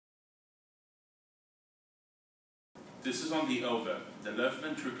This is on the Lvad, the left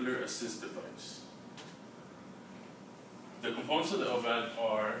ventricular assist device. The components of the Lvad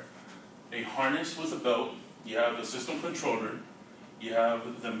are a harness with a belt, you have the system controller, you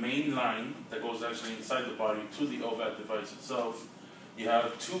have the main line that goes actually inside the body to the Lvad device itself, you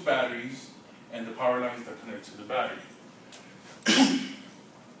have two batteries, and the power lines that connect to the battery.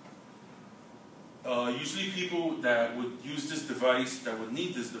 Usually people that would use this device, that would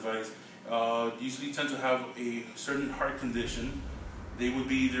need this device, usually tend to have a certain heart condition. They would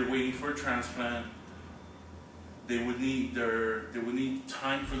be either waiting for a transplant, they would need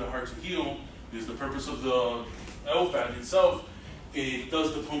time for the heart to heal, because the purpose of the Lvad itself, it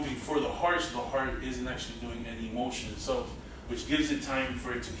does the pumping for the heart, so the heart isn't actually doing any motion itself, which gives it time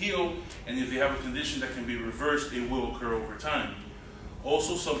for it to heal, and if they have a condition that can be reversed, it will occur over time.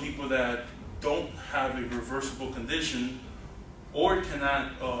 Also, some people that don't have a reversible condition or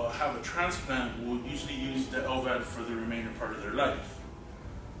cannot have a transplant will usually use the Lvad for the remainder part of their life.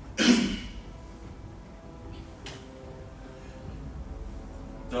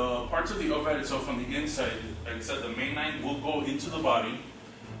 The parts of the Lvad itself on the inside, like I said, the main line will go into the body,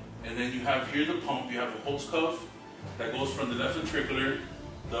 and then you have here the pump, you have a hose cuff that goes from the left ventricular.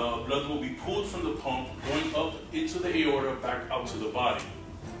 The blood will be pulled from the pump, going up into the aorta, back out to the body.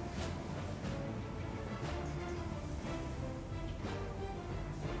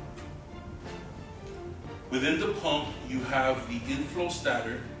 Within the pump, you have the inflow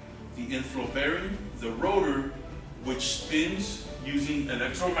stator, the inflow bearing, the rotor, which spins using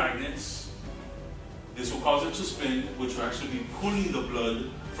electromagnets. This will cause it to spin, which will actually be pulling the blood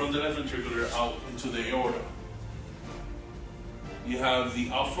from the left ventricular out into the aorta. You have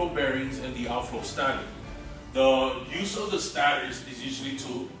the outflow bearings and the outflow stator. The use of the stators is usually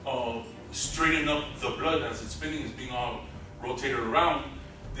to straighten up the blood as it's spinning, it's being all rotated around.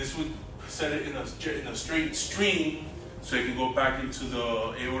 This would set it in a straight stream so it can go back into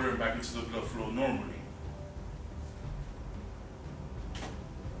the aorta and back into the blood flow normally.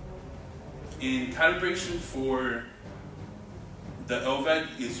 In calibration for the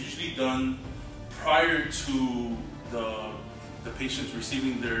Lvad is usually done prior to the patients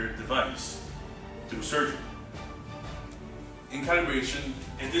receiving their device through surgery. In calibration,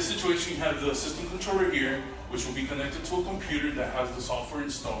 in this situation, you have the system controller here, which will be connected to a computer that has the software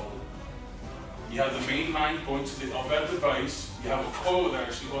installed. You have the main line going to the Lvad device. You have a coil that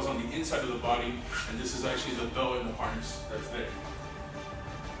actually goes on the inside of the body, and this is actually the belt and the harness that's there.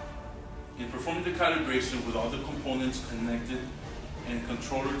 In performing the calibration with all the components connected and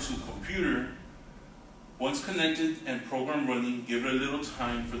controller to computer, once connected and program running, give it a little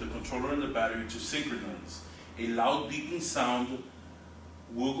time for the controller and the battery to synchronize. A loud beeping sound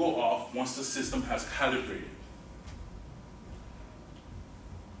will go off once the system has calibrated.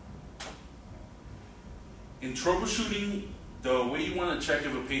 In troubleshooting, the way you want to check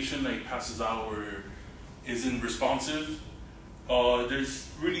if a patient passes out or isn't responsive, there's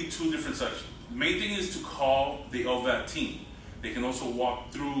really two different sections. The main thing is to call the Lvad team. They can also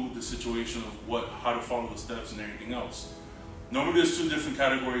walk through the situation of how to follow the steps and everything else. Normally there's two different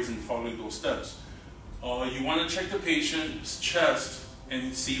categories in following those steps. You want to check the patient's chest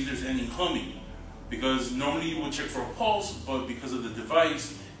and see if there's any humming, because normally you would check for a pulse, but because of the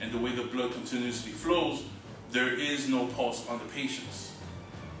device and the way the blood continuously flows, there is no pulse on the patients.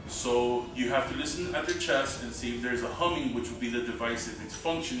 So you have to listen at their chest and see if there's a humming, which would be the device if it's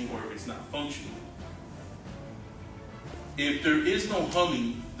functioning or if it's not functioning. If there is no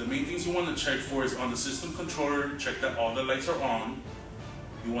humming, the main things you want to check for is on the system controller, check that all the lights are on.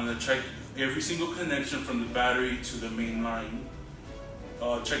 You want to check every single connection from the battery to the main line.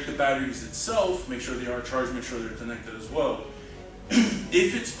 Check the batteries itself, make sure they are charged, make sure they're connected as well.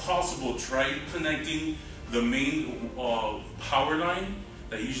 If it's possible, try connecting the main power line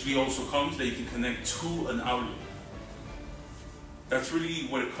that usually also comes, that you can connect to an outlet. That's really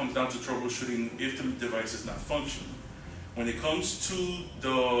what it comes down to troubleshooting if the device is not functioning. When it comes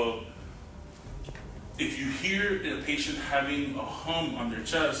to if you hear a patient having a hum on their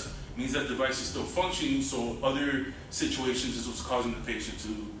chest, it means that device is still functioning, so other situations is what's causing the patient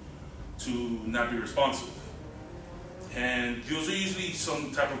to not be responsive. And those are usually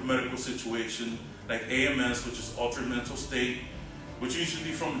some type of medical situation, like AMS, which is altered mental state, which usually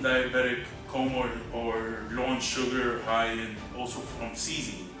be from diabetic coma or low on sugar or high, and also from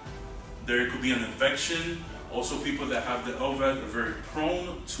seizing. There could be an infection. Also, people that have the Lvad are very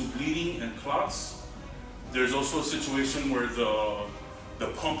prone to bleeding and clots. There's also a situation where the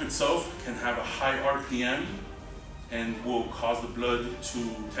pump itself can have a high RPM and will cause the blood to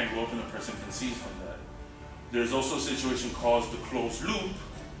tangle up and the person can seize from that. There's also a situation called the closed loop,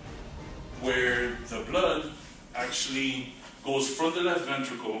 where the blood actually goes from the left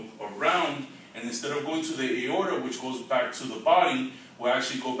ventricle around, and instead of going to the aorta, which goes back to the body, will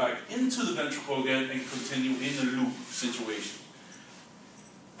actually go back into the ventricle again and continue in a loop situation.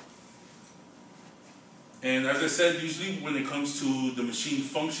 And as I said, usually when it comes to the machine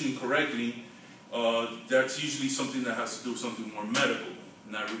functioning correctly, that's usually something that has to do with something more medical,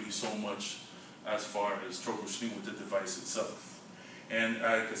 not really so much as far as troubleshooting with the device itself. And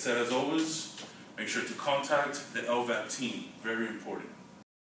like I said, as always, make sure to contact the Lvad team. Very important.